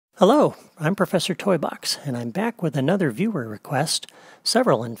Hello, I'm Professor Toybox, and I'm back with another viewer request,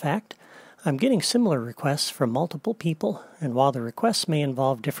 several in fact. I'm getting similar requests from multiple people, and while the requests may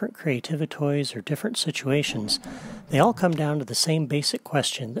involve different Creativi-toys or different situations, they all come down to the same basic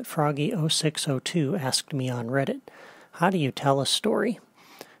question that Froggy0602 asked me on Reddit. How do you tell a story?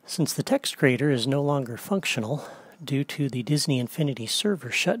 Since the text creator is no longer functional due to the Disney Infinity server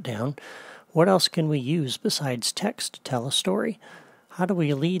shutdown, what else can we use besides text to tell a story? How do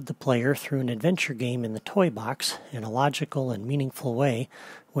we lead the player through an adventure game in the toy box in a logical and meaningful way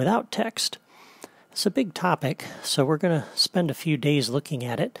without text? It's a big topic, so we're going to spend a few days looking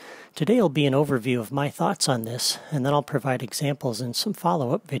at it. Today will be an overview of my thoughts on this, and then I'll provide examples in some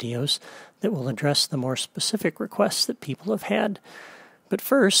follow-up videos that will address the more specific requests that people have had. But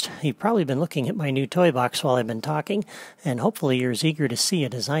first, you've probably been looking at my new toy box while I've been talking, and hopefully you're as eager to see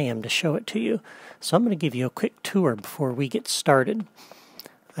it as I am to show it to you. So I'm going to give you a quick tour before we get started.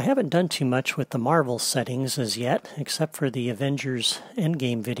 I haven't done too much with the Marvel settings as yet, except for the Avengers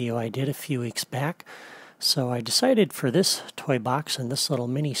Endgame video I did a few weeks back. So I decided for this toy box and this little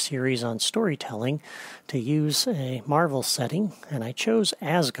mini-series on storytelling to use a Marvel setting, and I chose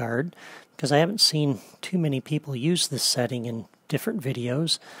Asgard because I haven't seen too many people use this setting in different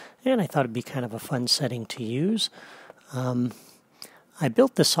videos, and I thought it'd be kind of a fun setting to use. I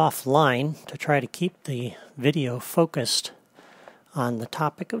built this offline to try to keep the video focused on the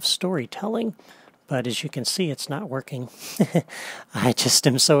topic of storytelling, but as you can see, it's not working. I just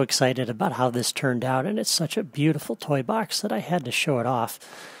am so excited about how this turned out, and it's such a beautiful toy box that I had to show it off.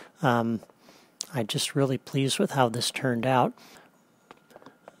 I'm just really pleased with how this turned out.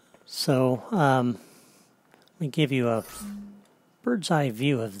 So let me give you a bird's eye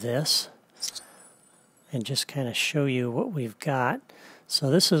view of this and just kind of show you what we've got. So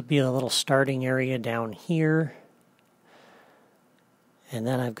this will be a little starting area down here, and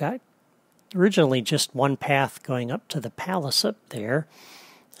then I've got originally just one path going up to the palace up there,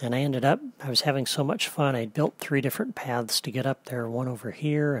 and I was having so much fun I built 3 different paths to get up there, one over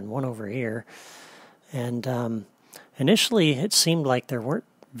here and one over here. And initially it seemed like there weren't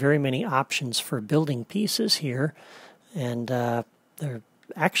very many options for building pieces here, and there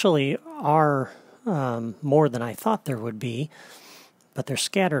actually are more than I thought there would be, but they're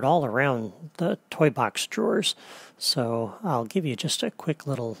scattered all around the toy box drawers. So I'll give you just a quick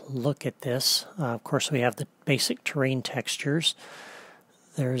little look at this. Of course, we have the basic terrain textures.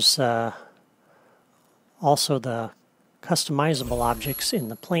 There's also the customizable objects in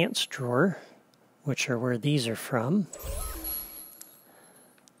the plants drawer, which are where these are from.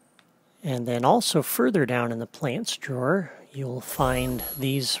 And then also further down in the plants drawer, you'll find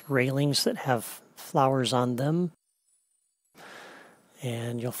these railings that have flowers on them.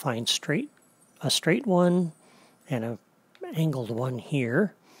 And you'll find a straight one and an angled one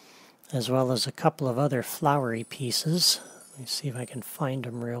here, as well as a couple of other flowery pieces. Let me see if I can find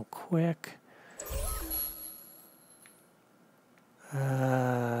them real quick.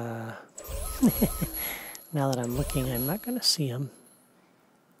 Now that I'm looking, I'm not going to see them.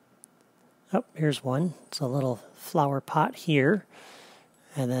 Oh, here's one. It's a little flower pot here.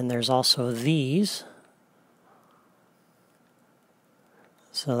 And then there's also these.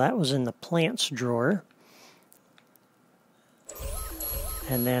 So that was in the plants drawer.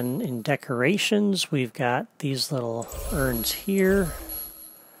 And then in decorations, we've got these little urns here,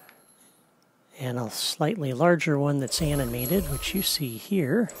 and a slightly larger one that's animated, which you see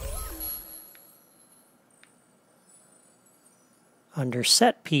here. Under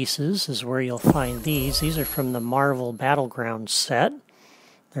set pieces is where you'll find these. These are from the Marvel Battleground set.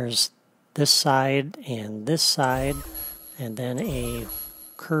 There's this side, and then a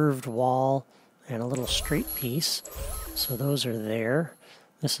curved wall and a little straight piece. So those are there.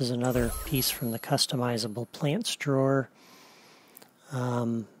 This is another piece from the customizable plants drawer.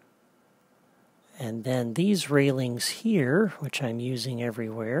 And then these railings here, which I'm using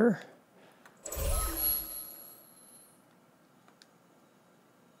everywhere.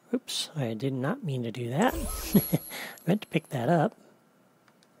 Oops, I did not mean to do that. I meant to pick that up.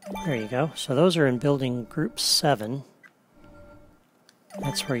 There you go. So those are in building group 7.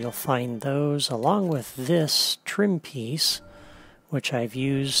 That's where you'll find those, along with this trim piece, which I've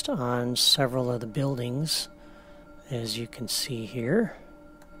used on several of the buildings, as you can see here.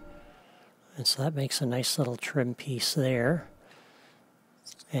 And so that makes a nice little trim piece there.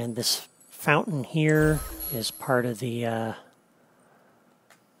 And this fountain here is part of the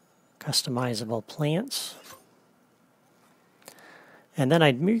customizable plants. And then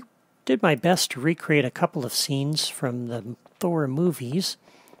I did my best to recreate a couple of scenes from the Thor movies.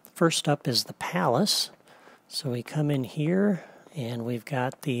 First up is the palace. So we come in here, And we've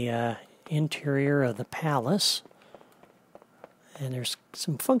got the interior of the palace. And there's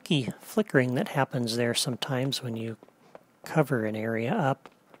some funky flickering that happens there sometimes when you cover an area up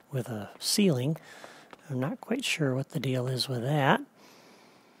with a ceiling. I'm not quite sure what the deal is with that.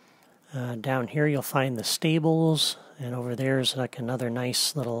 Down here you'll find the stables, and over there's like another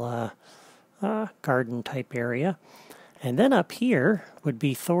nice little garden type area. And then up here would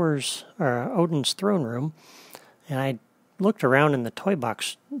be Odin's throne room. And I looked around in the toy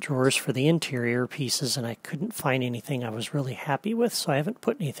box drawers for the interior pieces, and I couldn't find anything I was really happy with, so I haven't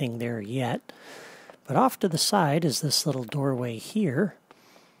put anything there yet. But off to the side is this little doorway here.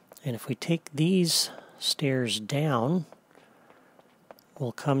 And if we take these stairs down,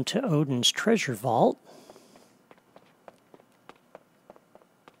 we'll come to Odin's treasure vault.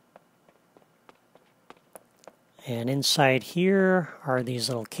 And inside here are these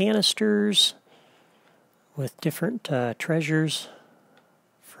little canisters with different treasures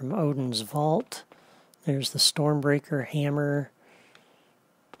from Odin's vault. There's the Stormbreaker hammer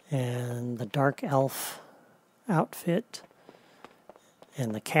and the Dark Elf outfit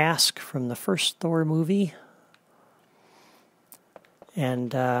and the cask from the first Thor movie.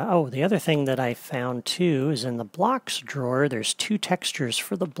 And, the other thing that I found too is in the blocks drawer, there's 2 textures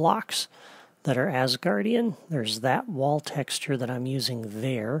for the blocks that are Asgardian. There's that wall texture that I'm using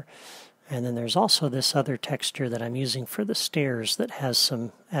there. And then there's also this other texture that I'm using for the stairs that has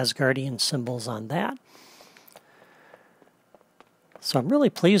some Asgardian symbols on that. So I'm really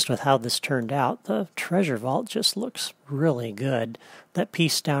pleased with how this turned out. The treasure vault just looks really good. That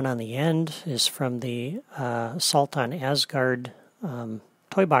piece down on the end is from the Assault on Asgard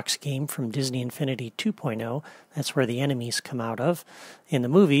toy box game from Disney Infinity 2.0. That's where the enemies come out of. In the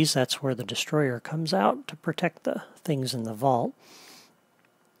movies, that's where the destroyer comes out to protect the things in the vault.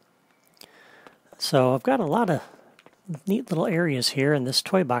 So I've got a lot of neat little areas here, and this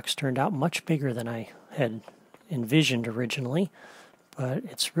toy box turned out much bigger than I had envisioned originally. But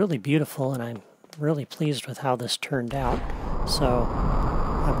it's really beautiful, and I'm really pleased with how this turned out. So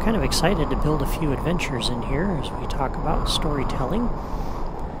I'm kind of excited to build a few adventures in here as we talk about storytelling.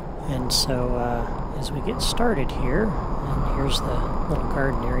 And so as we get started here, and here's the little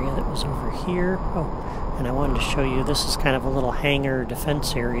garden area that was over here. Oh, and I wanted to show you, this is kind of a little hangar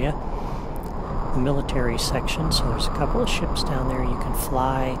defense area, the military section. So there's a couple of ships down there you can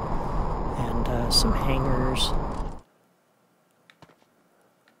fly, and some hangars.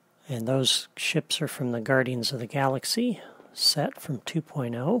 And those ships are from the Guardians of the Galaxy set from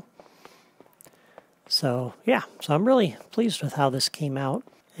 2.0. So yeah, so I'm really pleased with how this came out.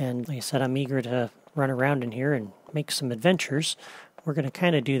 And like I said, I'm eager to run around in here and make some adventures. We're going to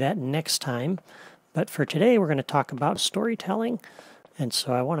kind of do that next time. But for today, we're going to talk about storytelling. And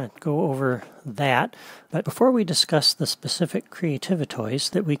so I want to go over that. But before we discuss the specific Creativi-toys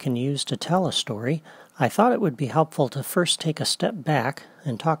that we can use to tell a story, I thought it would be helpful to first take a step back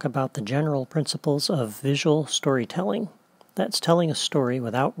and talk about the general principles of visual storytelling. That's telling a story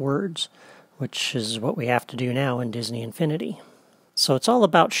without words, which is what we have to do now in Disney Infinity. So it's all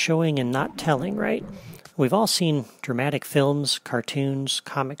about showing and not telling, right? We've all seen dramatic films, cartoons,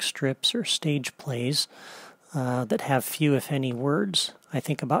 comic strips, or stage plays that have few, if any, words. I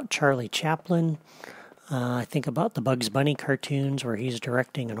think about Charlie Chaplin. I think about the Bugs Bunny cartoons where he's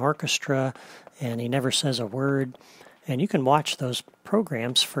directing an orchestra and he never says a word. And you can watch those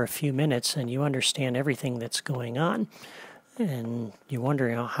programs for a few minutes and you understand everything that's going on. And you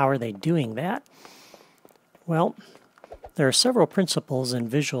wonder, how are they doing that? Well, there are several principles in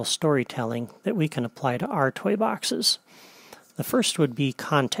visual storytelling that we can apply to our toy boxes. The first would be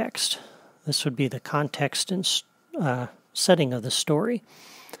context. This would be the context and setting of the story.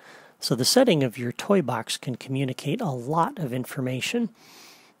 So the setting of your toy box can communicate a lot of information.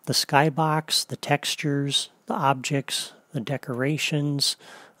 The skybox, the textures, the objects, the decorations,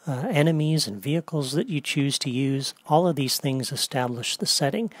 enemies and vehicles that you choose to use, all of these things establish the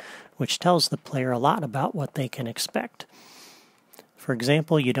setting, which tells the player a lot about what they can expect. For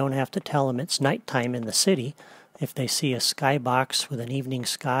example, you don't have to tell them it's nighttime in the city. If they see a skybox with an evening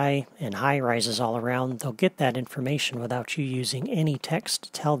sky and high-rises all around, they'll get that information without you using any text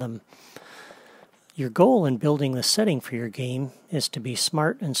to tell them. Your goal in building the setting for your game is to be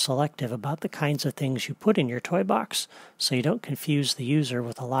smart and selective about the kinds of things you put in your toy box so you don't confuse the user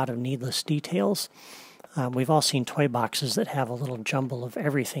with a lot of needless details. We've all seen toy boxes that have a little jumble of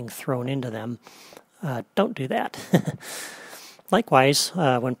everything thrown into them. Don't do that. Likewise,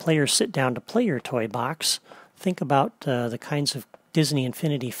 when players sit down to play your toy box, think about the kinds of Disney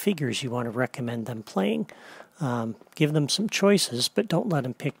Infinity figures you want to recommend them playing. Give them some choices, but don't let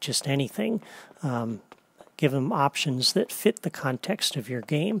them pick just anything. give them options that fit the context of your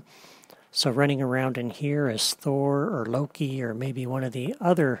game. So running around in here as Thor or Loki or maybe one of the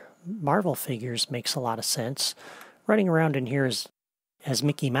other Marvel figures makes a lot of sense. Running around in here as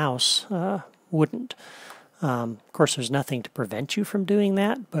Mickey Mouse wouldn't. Of course, there's nothing to prevent you from doing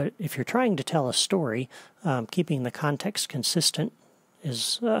that, but if you're trying to tell a story, keeping the context consistent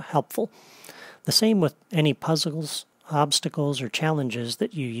is helpful. The same with any puzzles, obstacles, or challenges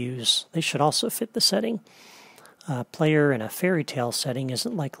that you use. They should also fit the setting. A player in a fairy tale setting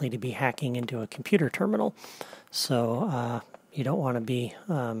isn't likely to be hacking into a computer terminal, so you don't want to be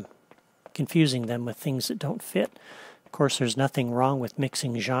confusing them with things that don't fit. Of course, there's nothing wrong with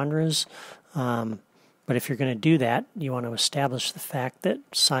mixing genres, but if you're going to do that, you want to establish the fact that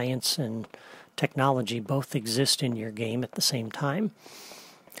science and technology both exist in your game at the same time.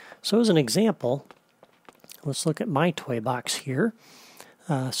 So as an example, let's look at my toy box here.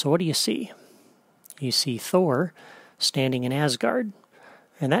 So what do you see? You see Thor standing in Asgard,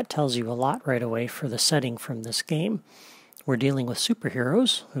 and that tells you a lot right away for the setting from this game. We're dealing with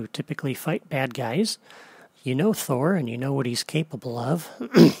superheroes who typically fight bad guys. You know Thor, and you know what he's capable of.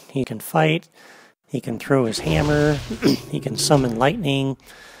 He can fight, he can throw his hammer, he can summon lightning.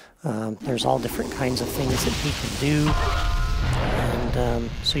 There's all different kinds of things that he can do,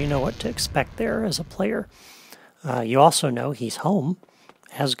 and so you know what to expect there as a player. You also know he's home.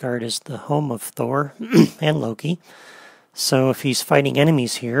 Asgard is the home of Thor and Loki. So if he's fighting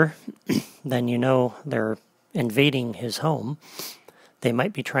enemies here, then you know they're invading his home. They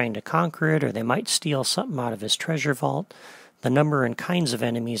might be trying to conquer it, or they might steal something out of his treasure vault. The number and kinds of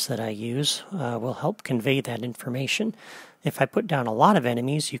enemies that I use will help convey that information. If I put down a lot of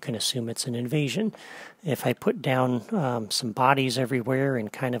enemies, you can assume it's an invasion. If I put down some bodies everywhere in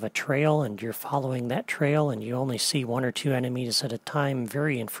kind of a trail, and you're following that trail, and you only see one or two enemies at a time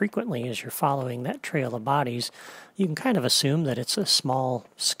very infrequently as you're following that trail of bodies, you can kind of assume that it's a small,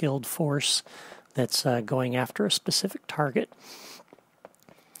 skilled force that's going after a specific target.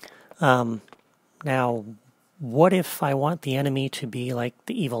 Now, what if I want the enemy to be like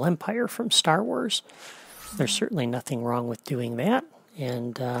the evil Empire from Star Wars? There's certainly nothing wrong with doing that,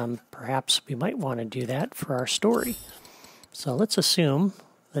 and perhaps we might want to do that for our story. So let's assume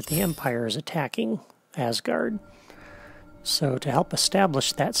that the Empire is attacking Asgard. So to help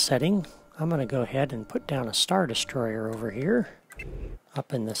establish that setting, I'm going to go ahead and put down a Star Destroyer over here,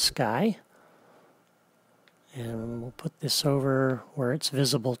 up in the sky. And we'll put this over where it's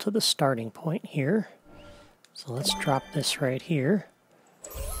visible to the starting point here. So let's drop this right here.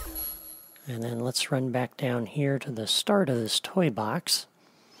 And then let's run back down here to the start of this toy box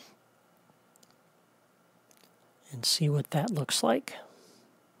and see what that looks like.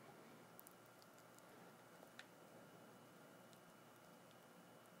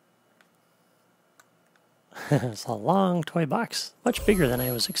 It's a long toy box, much bigger than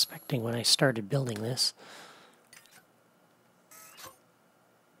I was expecting when I started building this.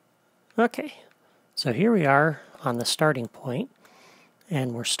 Okay, so here we are on the starting point,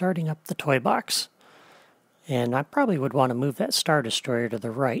 and we're starting up the toy box. And I probably would want to move that Star Destroyer to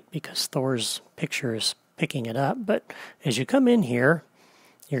the right because Thor's picture is picking it up. But as you come in here,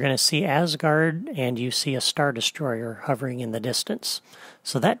 you're going to see Asgard, and you see a Star Destroyer hovering in the distance.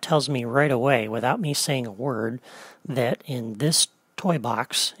 So that tells me right away, without me saying a word, that in this toy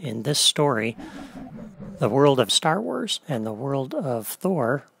box, in this story, the world of Star Wars and the world of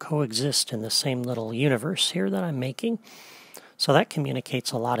Thor coexist in the same little universe here that I'm making. So that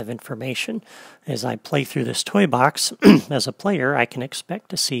communicates a lot of information. As I play through this toy box, as a player, I can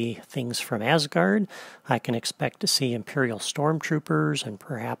expect to see things from Asgard. I can expect to see Imperial Stormtroopers and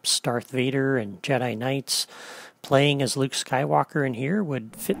perhaps Darth Vader and Jedi Knights. Playing as Luke Skywalker in here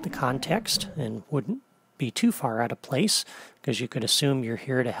would fit the context and wouldn't be too far out of place, because you could assume you're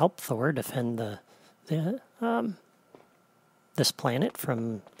here to help Thor defend this planet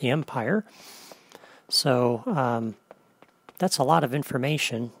from the Empire. So that's a lot of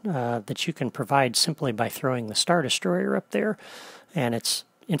information that you can provide simply by throwing the Star Destroyer up there, and it's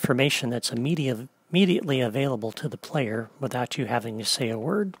information that's immediately available to the player without you having to say a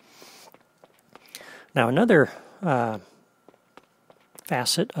word. Now, another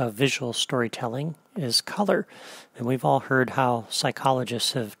facet of visual storytelling is color, and we've all heard how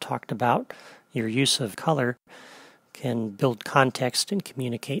psychologists have talked about your use of color can build context and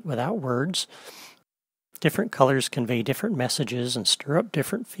communicate without words. Different colors convey different messages and stir up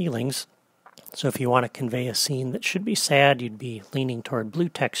different feelings. So if you want to convey a scene that should be sad, you'd be leaning toward blue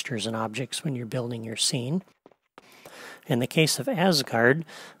textures and objects when you're building your scene. In the case of Asgard,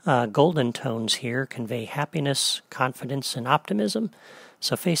 golden tones here convey happiness, confidence, and optimism.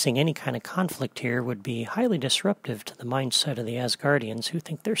 So facing any kind of conflict here would be highly disruptive to the mindset of the Asgardians, who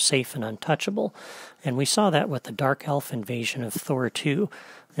think they're safe and untouchable. And we saw that with the Dark Elf invasion of Thor 2.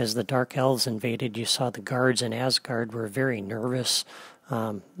 As the Dark Elves invaded, you saw the guards in Asgard were very nervous.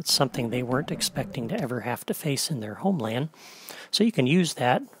 It's something they weren't expecting to ever have to face in their homeland. So you can use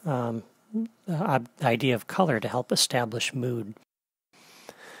that idea of color to help establish mood.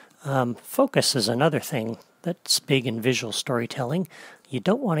 Focus is another thing that's big in visual storytelling. You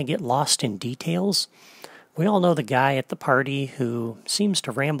don't want to get lost in details. We all know the guy at the party who seems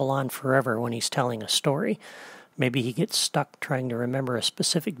to ramble on forever when he's telling a story. Maybe he gets stuck trying to remember a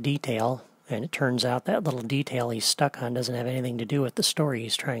specific detail, and it turns out that little detail he's stuck on doesn't have anything to do with the story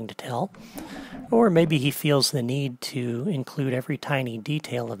he's trying to tell. Or maybe he feels the need to include every tiny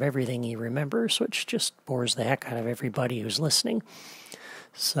detail of everything he remembers, which just bores the heck out of everybody who's listening.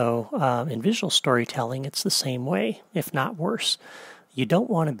 So in visual storytelling, it's the same way, if not worse. You don't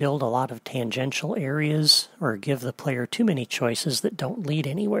want to build a lot of tangential areas or give the player too many choices that don't lead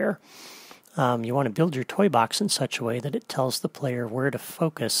anywhere. You want to build your toy box in such a way that it tells the player where to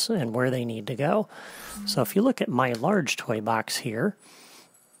focus and where they need to go. So if you look at my large toy box here,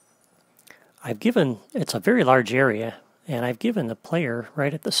 it's a very large area, and I've given the player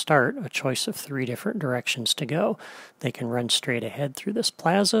right at the start a choice of 3 different directions to go. They can run straight ahead through this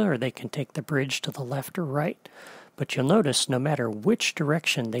plaza, or they can take the bridge to the left or right. But you'll notice no matter which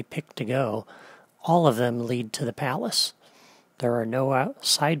direction they pick to go, all of them lead to the palace. There are no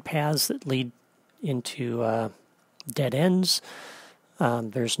side paths that lead into dead ends.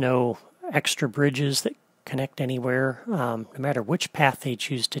 There's no extra bridges that connect anywhere. No matter which path they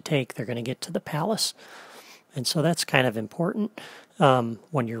choose to take, they're going to get to the palace. And so that's kind of important.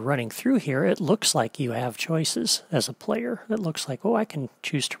 When you're running through here, it looks like you have choices as a player. It looks like, oh, I can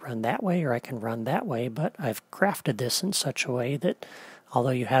choose to run that way or I can run that way, but I've crafted this in such a way that although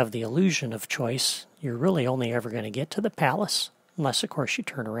you have the illusion of choice, you're really only ever going to get to the palace, unless, of course, you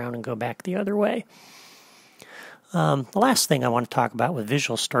turn around and go back the other way. The last thing I want to talk about with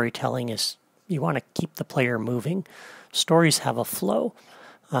visual storytelling is you want to keep the player moving. Stories have a flow.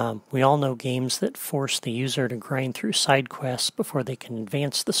 We all know games that force the user to grind through side quests before they can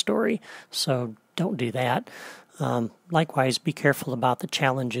advance the story, so don't do that. Likewise, be careful about the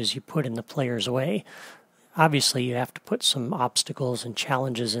challenges you put in the player's way. Obviously, you have to put some obstacles and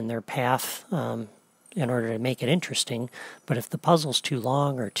challenges in their path in order to make it interesting, but if the puzzle's too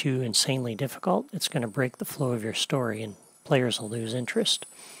long or too insanely difficult, it's going to break the flow of your story and players will lose interest.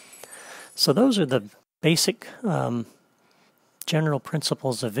 So those are the basic general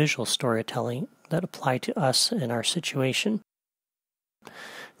principles of visual storytelling that apply to us in our situation.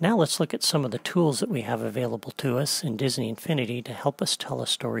 Now let's look at some of the tools that we have available to us in Disney Infinity to help us tell a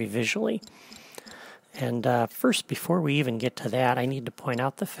story visually. And first, before we even get to that, I need to point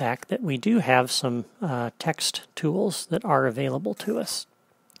out the fact that we do have some text tools that are available to us.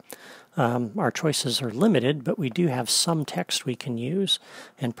 Our choices are limited, but we do have some text we can use,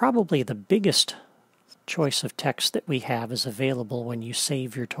 and probably the biggest choice of text that we have is available when you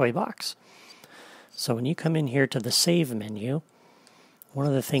save your toy box. So when you come in here to the Save menu, one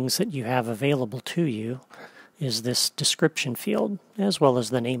of the things that you have available to you is this description field, as well as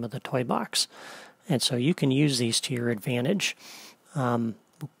the name of the toy box. And so you can use these to your advantage. The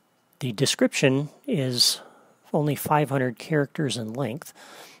description is only 500 characters in length,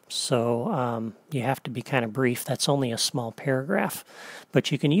 so you have to be kind of brief. That's only a small paragraph,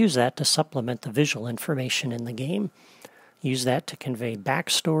 but you can use that to supplement the visual information in the game. Use that to convey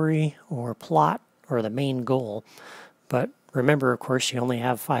backstory or plot or the main goal. But remember, of course, you only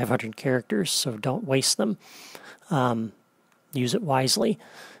have 500 characters, so don't waste them. Use it wisely.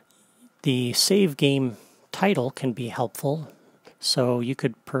 The save game title can be helpful, so you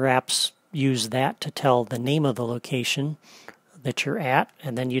could perhaps use that to tell the name of the location that you're at,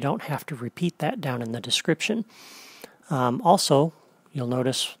 and then you don't have to repeat that down in the description. Also, you'll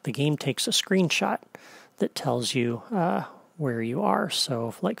notice the game takes a screenshot that tells you where you are.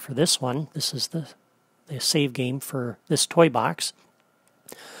 So like for this one, this is the save game for this toy box,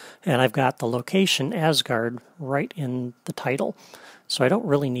 and I've got the location Asgard right in the title. So I don't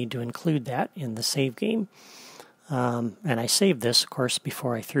really need to include that in the save game. And I saved this, of course,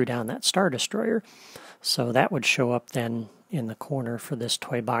 before I threw down that Star Destroyer. So that would show up then in the corner for this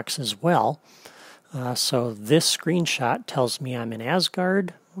toy box as well. So this screenshot tells me I'm in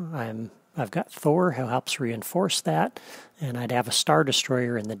Asgard. I've got Thor who helps reinforce that, and I'd have a Star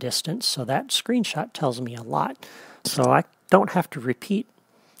Destroyer in the distance. So that screenshot tells me a lot. So I don't have to repeat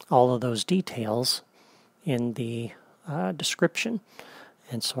all of those details in the description.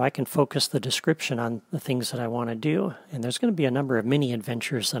 And so I can focus the description on the things that I want to do. And there's going to be a number of mini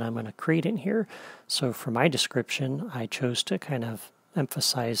adventures that I'm going to create in here. So for my description, I chose to kind of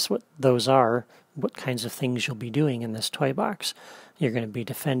emphasize what those are, what kinds of things you'll be doing in this toy box. You're going to be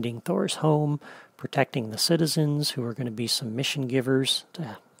defending Thor's home, protecting the citizens who are going to be some mission givers,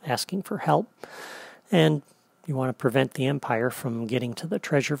 asking for help. And you want to prevent the Empire from getting to the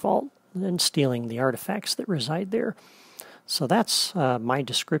treasure vault and stealing the artifacts that reside there. So that's my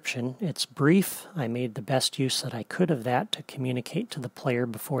description. It's brief. I made the best use that I could of that to communicate to the player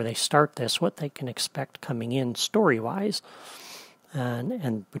before they start this what they can expect coming in story-wise.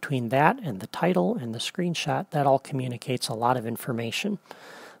 And between that and the title and the screenshot, that all communicates a lot of information.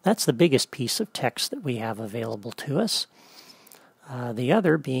 That's the biggest piece of text that we have available to us. The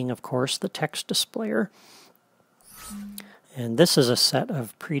other being, of course, the text displayer. And this is a set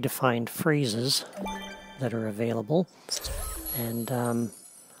of predefined phrases that are available. And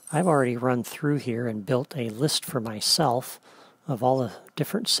I've already run through here and built a list for myself of all the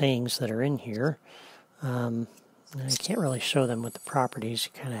different sayings that are in here. I can't really show them with the properties.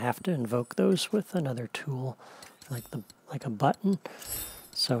 You kind of have to invoke those with another tool, like a button.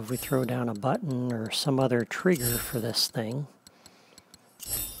 So if we throw down a button or some other trigger for this thing,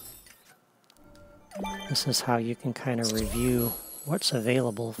 this is how you can kind of review what's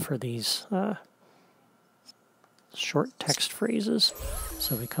available for these short text phrases.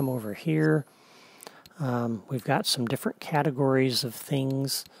 So we come over here. We've got some different categories of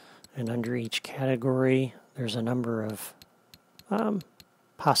things, and under each category there's a number of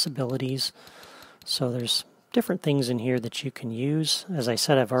possibilities. So there's different things in here that you can use. As I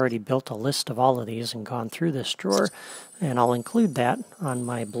said, I've already built a list of all of these and gone through this drawer, and I'll include that on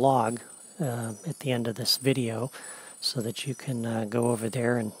my blog at the end of this video so that you can go over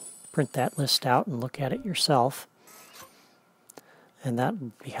there and print that list out and look at it yourself. And that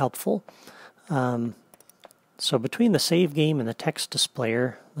would be helpful. So between the save game and the text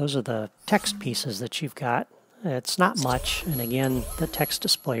displayer, those are the text pieces that you've got. It's not much, and again, the text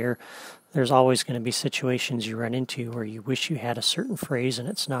displayer, there's always going to be situations you run into where you wish you had a certain phrase and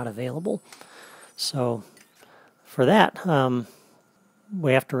it's not available. So for that,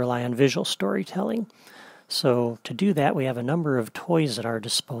 we have to rely on visual storytelling. So to do that, we have a number of toys at our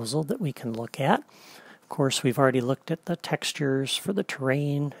disposal that we can look at. Of course, we've already looked at the textures for the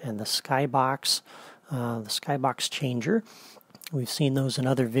terrain and the skybox changer. We've seen those in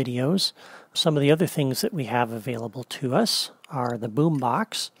other videos. Some of the other things that we have available to us are the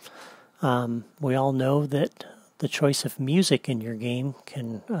boombox. We all know that the choice of music in your game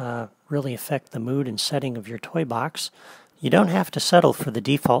can really affect the mood and setting of your toy box. You don't have to settle for the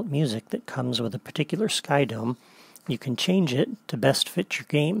default music that comes with a particular Sky Dome. You can change it to best fit your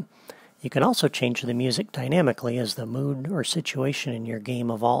game. You can also change the music dynamically as the mood or situation in your game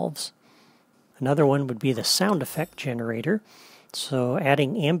evolves. Another one would be the sound effect generator. So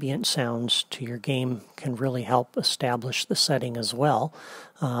adding ambient sounds to your game can really help establish the setting as well.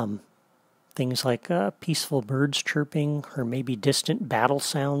 Things like peaceful birds chirping or maybe distant battle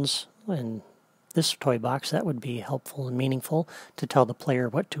sounds. In this toy box, that would be helpful and meaningful to tell the player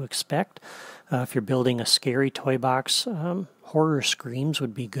what to expect. If you're building a scary toy box, horror screams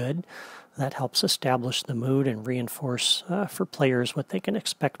would be good. That helps establish the mood and reinforce for players what they can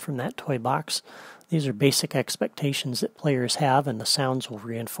expect from that toy box. These are basic expectations that players have, and the sounds will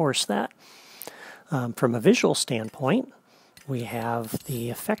reinforce that. From a visual standpoint, we have the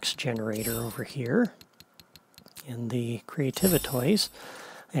effects generator over here in the Creativi-toys,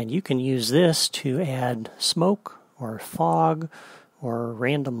 and you can use this to add smoke or fog or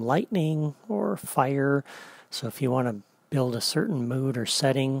random lightning or fire. So if you want to build a certain mood or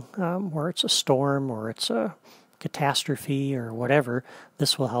setting where it's a storm or it's a catastrophe or whatever,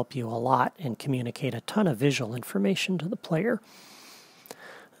 this will help you a lot and communicate a ton of visual information to the player.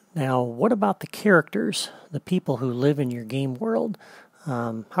 Now, what about the characters, the people who live in your game world?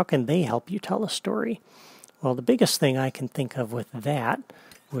 How can they help you tell a story? Well, the biggest thing I can think of with that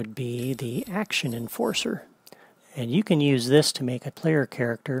would be the action enforcer. And you can use this to make a player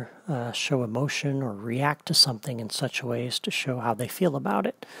character show emotion or react to something in such ways to show how they feel about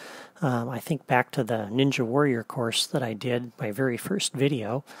it. I think back to the Ninja Warrior course that I did, my very first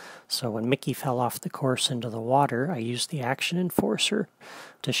video. So when Mickey fell off the course into the water, I used the action enforcer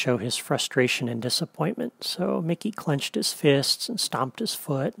to show his frustration and disappointment. So Mickey clenched his fists and stomped his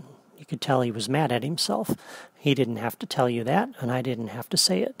foot. You could tell he was mad at himself. He didn't have to tell you that, and I didn't have to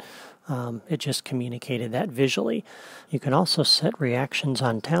say it. It just communicated that visually. You can also set reactions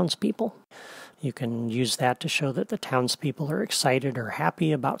on townspeople. You can use that to show that the townspeople are excited or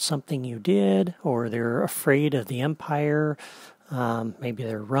happy about something you did, or they're afraid of the Empire. Maybe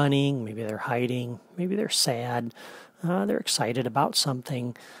they're running, maybe they're hiding, maybe they're sad, they're excited about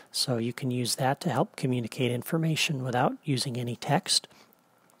something. So you can use that to help communicate information without using any text.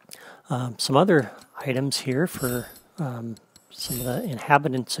 Some other items here for some of the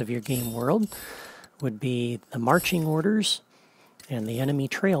inhabitants of your game world would be the marching orders and the enemy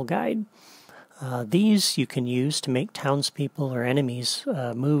trail guide. These you can use to make townspeople or enemies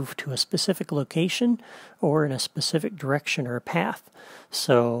move to a specific location or in a specific direction or path.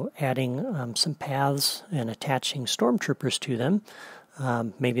 So adding some paths and attaching stormtroopers to them.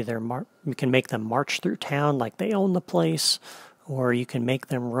 Maybe you can make them march through town like they own the place, or you can make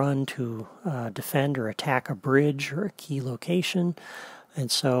them run to defend or attack a bridge or a key location.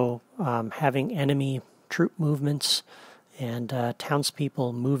 And so having enemy troop movements and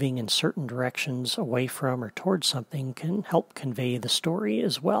townspeople moving in certain directions away from or towards something can help convey the story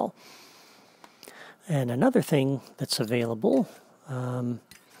as well. And another thing that's available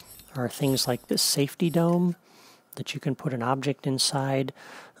are things like this safety dome that you can put an object inside.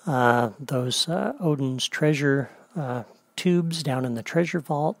 Those Odin's treasure tubes down in the treasure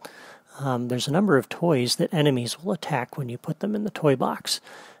vault. There's a number of toys that enemies will attack when you put them in the toy box.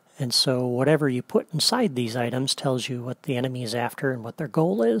 And so whatever you put inside these items tells you what the enemy is after and what their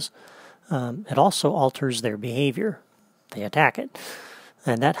goal is. It also alters their behavior. They attack it.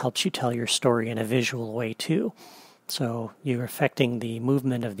 And that helps you tell your story in a visual way too. So you're affecting the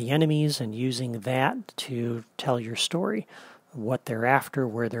movement of the enemies and using that to tell your story, what they're after,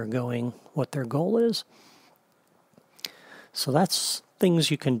 where they're going, what their goal is. So that's things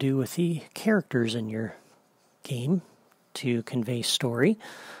you can do with the characters in your game to convey story.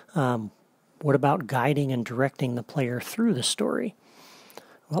 What about guiding and directing the player through the story?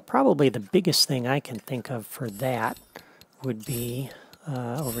 Well, probably the biggest thing I can think of for that would be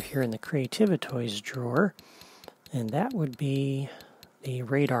over here in the Creativi-toys drawer, and that would be the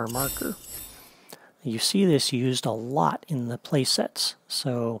radar marker. You see this used a lot in the play sets,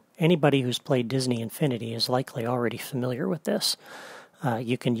 so anybody who's played Disney Infinity is likely already familiar with this.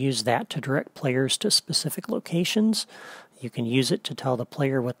 You can use that to direct players to specific locations. You can use it to tell the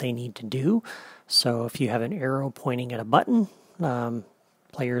player what they need to do. So if you have an arrow pointing at a button,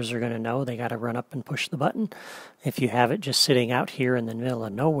 players are going to know they got to run up and push the button. If you have it just sitting out here in the middle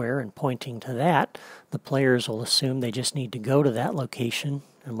of nowhere and pointing to that, the players will assume they just need to go to that location,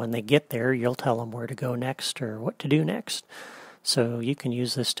 and when they get there, you'll tell them where to go next or what to do next. So you can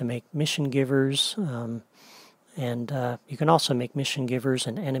use this to make mission givers, and you can also make mission givers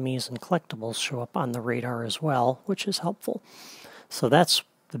and enemies and collectibles show up on the radar as well, which is helpful. So that's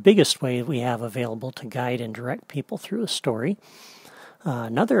the biggest way we have available to guide and direct people through a story.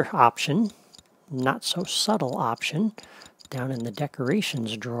 Another option, not so subtle option, down in the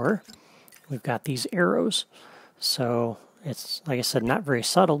decorations drawer, we've got these arrows. So it's, like I said, not very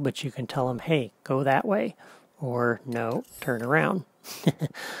subtle, but you can tell them, hey, go that way, or no, turn around.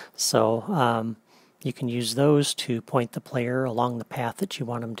 So you can use those to point the player along the path that you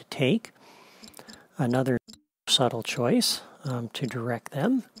want them to take. Another subtle choice to direct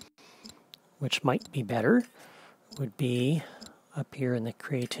them, which might be better, would be up here in the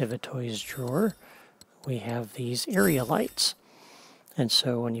Creativi-toys drawer. We have these area lights. And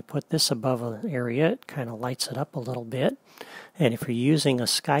so when you put this above an area, it kind of lights it up a little bit. And if you're using a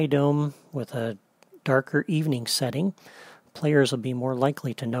sky dome with a darker evening setting, players will be more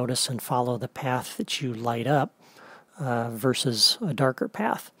likely to notice and follow the path that you light up versus a darker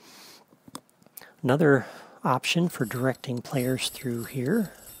path. Another option for directing players through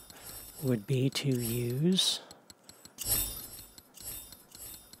here would be to use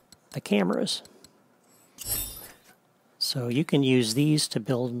the cameras. So you can use these to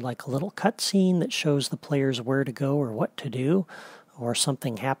build like a little cutscene that shows the players where to go or what to do, or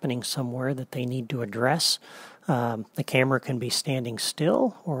something happening somewhere that they need to address. The camera can be standing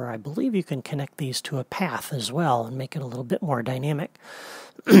still, or I believe you can connect these to a path as well and make it a little bit more dynamic.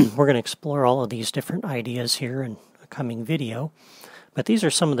 We're going to explore all of these different ideas here in a coming video, but these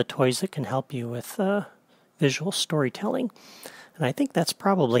are some of the toys that can help you with visual storytelling. And I think that's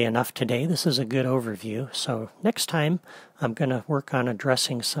probably enough today. This is a good overview. So next time I'm going to work on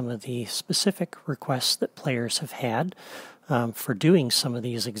addressing some of the specific requests that players have had for doing some of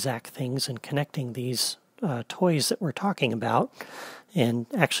these exact things and connecting these toys that we're talking about and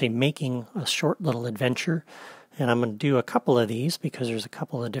actually making a short little adventure. And I'm going to do a couple of these because there's a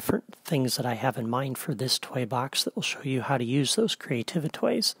couple of different things that I have in mind for this toy box that will show you how to use those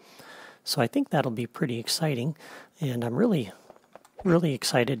Creativi-toys. So I think that'll be pretty exciting, and I'm really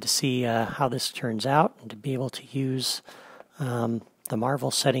excited to see how this turns out and to be able to use the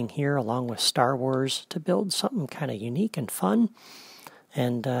Marvel setting here along with Star Wars to build something kind of unique and fun.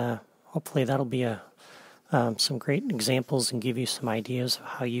 And hopefully that'll be some great examples and give you some ideas of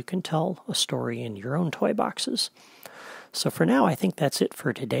how you can tell a story in your own toy boxes. So for now, I think that's it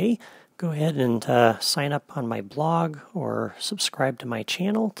for today. Go ahead and sign up on my blog or subscribe to my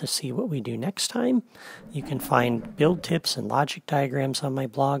channel to see what we do next time. You can find build tips and logic diagrams on my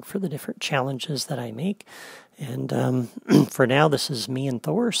blog for the different challenges that I make. And for now, this is me and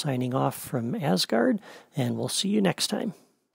Thor signing off from Asgard, and we'll see you next time.